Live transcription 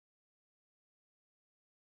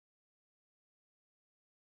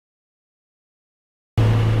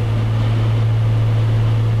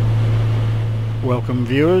Welcome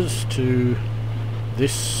viewers to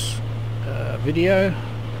this video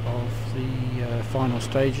of the final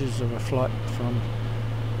stages of a flight from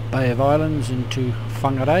Bay of Islands into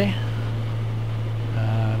Whangarei.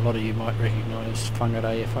 A lot of you might recognise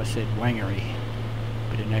Whangarei if I said Whangarei,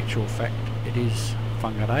 but in actual fact it is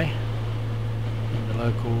Whangarei in the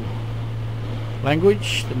local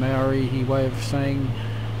language, the Maori way of saying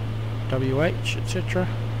WH, etc.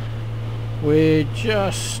 We're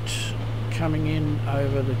just coming in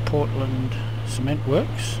over the Portland cement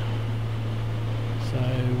works, so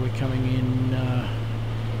we're coming in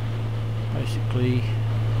basically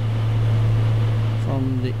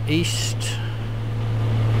from the east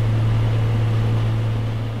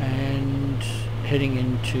and heading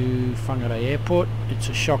into Whangarei Airport. It's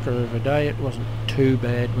a shocker of a day. It wasn't too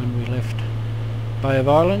bad when we left Bay of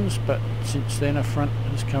Islands, but since then a front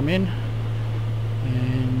has come in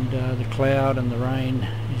and the cloud and the rain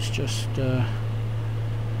is just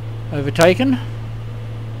overtaken.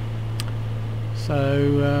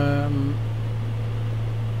 So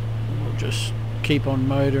we'll just keep on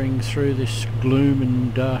motoring through this gloom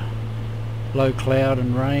and low cloud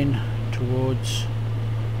and rain towards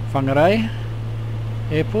Whangarei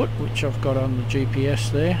Airport, which I've got on the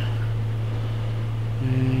GPS there,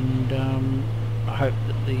 and I hope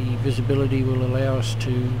that the visibility will allow us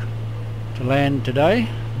to land today.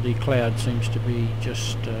 The cloud seems to be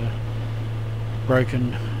just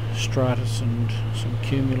broken stratus and some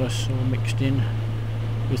cumulus all mixed in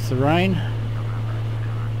with the rain.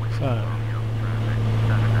 So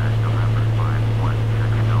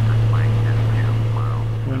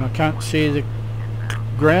when I can't see the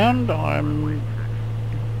ground, I'm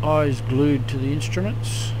eyes glued to the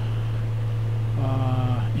instruments.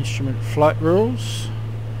 Instrument flight rules: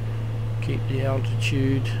 keep the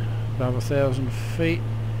altitude above 1,000 feet,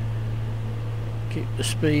 keep the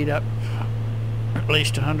speed up at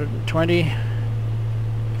least 120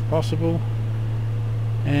 if possible,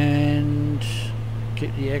 and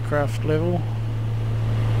keep the aircraft level,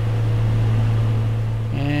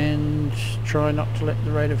 and try not to let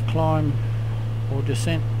the rate of climb or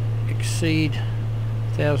descent exceed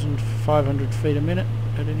 1,500 feet a minute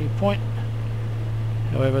at any point.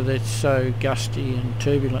 However, it's so gusty and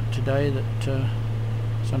turbulent today that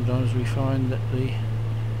sometimes we find that the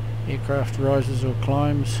aircraft rises or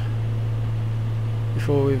climbs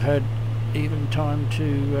before we've had even time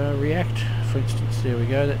to react. For instance, there we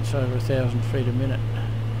go, that's over 1,000 feet a minute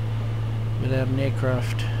without an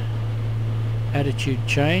aircraft attitude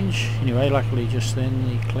change. Anyway, luckily just then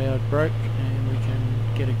the cloud broke and we can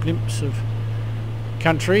get a glimpse of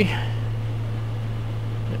country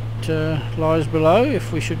that lies below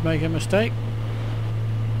if we should make a mistake.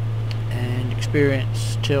 And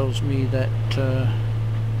experience tells me that the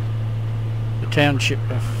township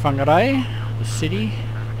of Whangarei, the city,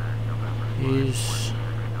 is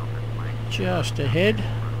just ahead,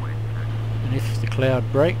 and if the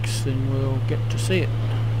cloud breaks then we'll get to see it.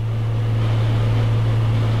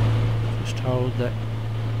 Just hold that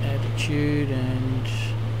attitude and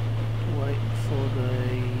wait for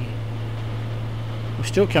the... We're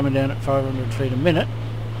still coming down at 500 feet a minute,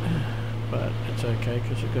 but it's okay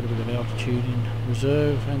because we've got a bit of altitude in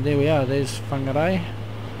reserve. And there we are, there's Whangarei,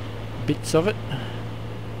 bits of it.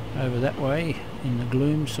 Over that way in the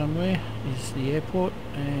gloom somewhere is the airport,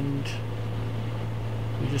 and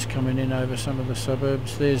we're just coming in over some of the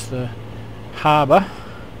suburbs. There's the harbour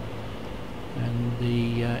and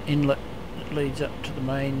the inlet that leads up to the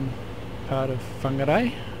main part of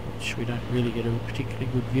Whangarei, which we don't really get a particularly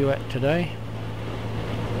good view at today.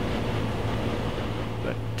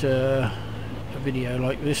 But a video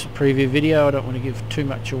like this, a preview video, I don't want to give too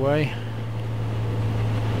much away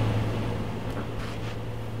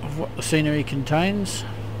of what the scenery contains.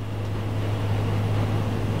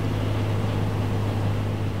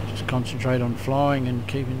 Just concentrate on flying and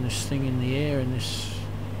keeping this thing in the air in this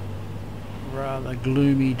rather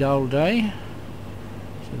gloomy, dull day.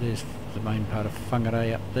 So there's the main part of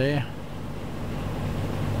Whangarei up there.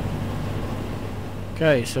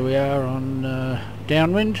 Okay, so we are on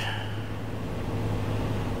downwind.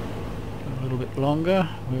 A little bit longer.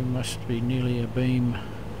 We must be nearly a beam.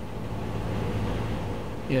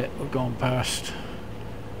 Yeah, we've gone past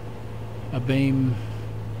a beam,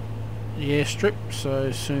 the airstrip,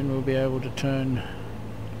 so soon we'll be able to turn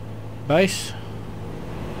base.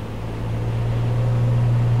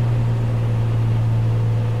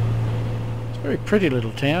 It's a very pretty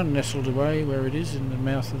little town nestled away where it is in the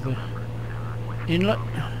mouth of the inlet.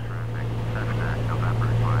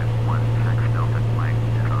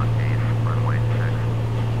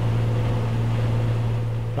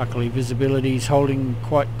 Luckily visibility is holding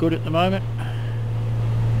quite good at the moment.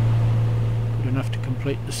 enough to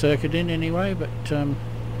complete the circuit in anyway, but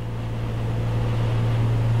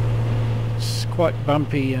it's quite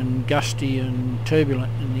bumpy and gusty and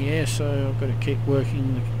turbulent in the air, so I've got to keep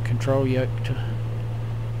working the control yoke to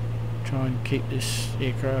try and keep this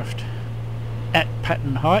aircraft at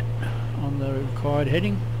pattern height on the required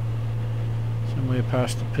heading. Somewhere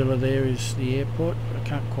past the pillar there is the airport, but I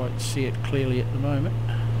can't quite see it clearly at the moment.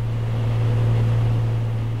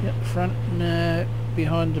 At the front, no.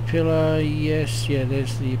 Behind the pillar, yes, yeah,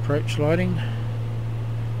 there's the approach lighting.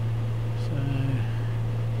 So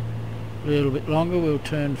a little bit longer, we'll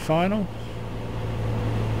turn final.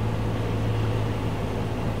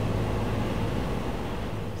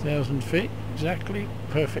 ,000 feet exactly,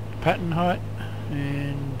 perfect pattern height,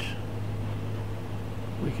 and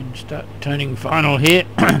we can start turning final here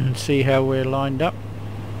and see how we're lined up.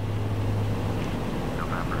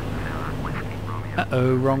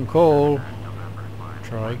 Uh-oh, wrong call.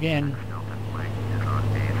 Try again.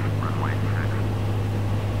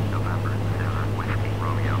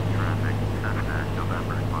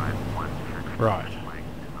 Right.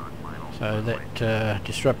 So that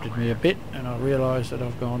disrupted me a bit, and I realised that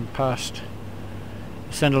I've gone past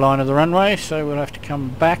the centre line of the runway, so we'll have to come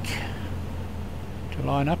back to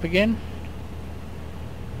line up again,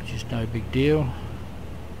 which is no big deal.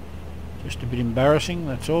 Just a bit embarrassing,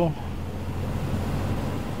 that's all.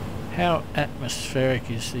 How atmospheric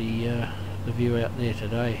is the view out there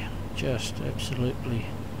today? Just absolutely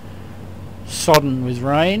sodden with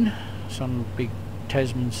rain. Some big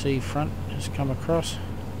Tasman sea front has come across,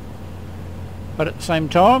 but at the same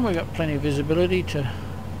time we've got plenty of visibility to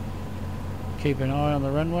keep an eye on the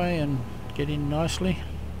runway and get in nicely.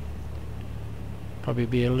 Probably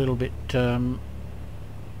be a little bit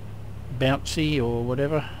bouncy or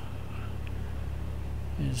whatever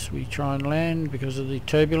as we try and land because of the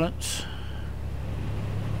turbulence.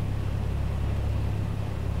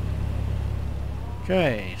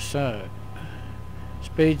 Okay, so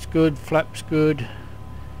speed's good, flaps good,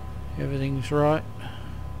 everything's right,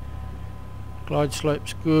 glide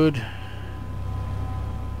slope's good,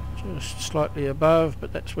 just slightly above,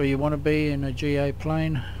 but that's where you want to be in a GA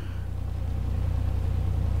plane.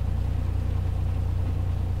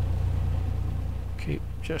 Keep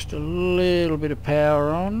just a little bit of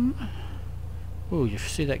power on. Oh, you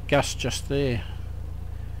see that gust just there,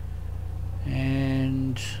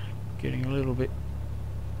 and getting a little bit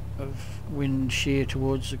of wind shear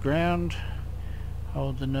towards the ground.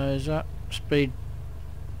 Hold the nose up, speed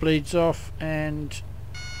bleeds off, and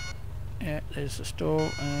yeah, there's the stall,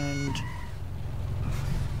 and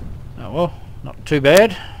oh well, not too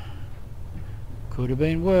bad. Could have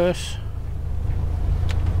been worse.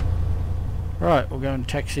 Right, we'll go and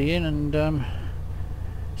taxi in and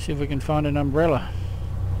see if we can find an umbrella.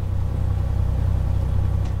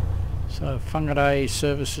 So Whangarei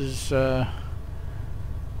services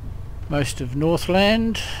most of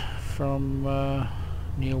Northland from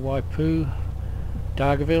near Waipu,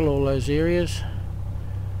 Dargaville, all those areas.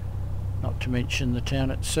 Not to mention the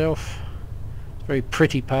town itself. It's a very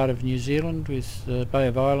pretty part of New Zealand with the Bay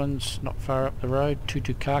of Islands not far up the road,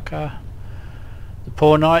 Tutukaka, the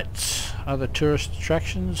Poor Knights, other tourist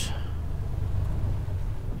attractions,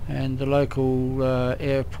 and the local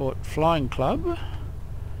airport flying club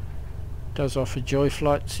does offer joy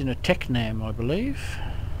flights in a Technam, I believe,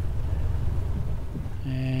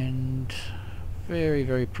 and very,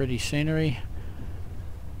 very pretty scenery.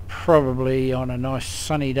 Probably on a nice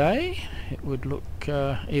sunny day it would look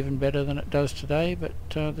even better than it does today, but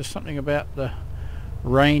there's something about the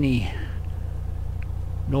rainy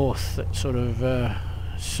north that sort of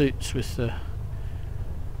suits with the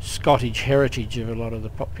Scottish heritage of a lot of the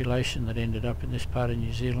population that ended up in this part of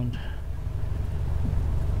New Zealand.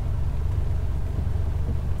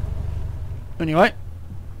 Anyway,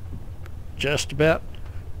 just about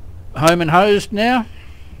home and hosed now.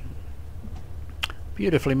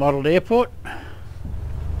 Beautifully modelled airport,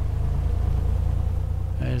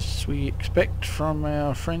 as we expect from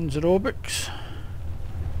our friends at ORBX.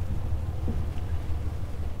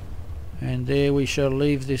 And there we shall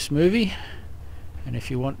leave this movie, and if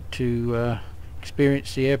you want to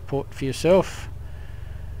experience the airport for yourself,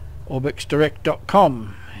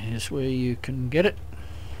 orbxdirect.com is where you can get it.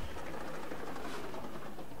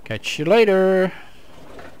 Catch you later.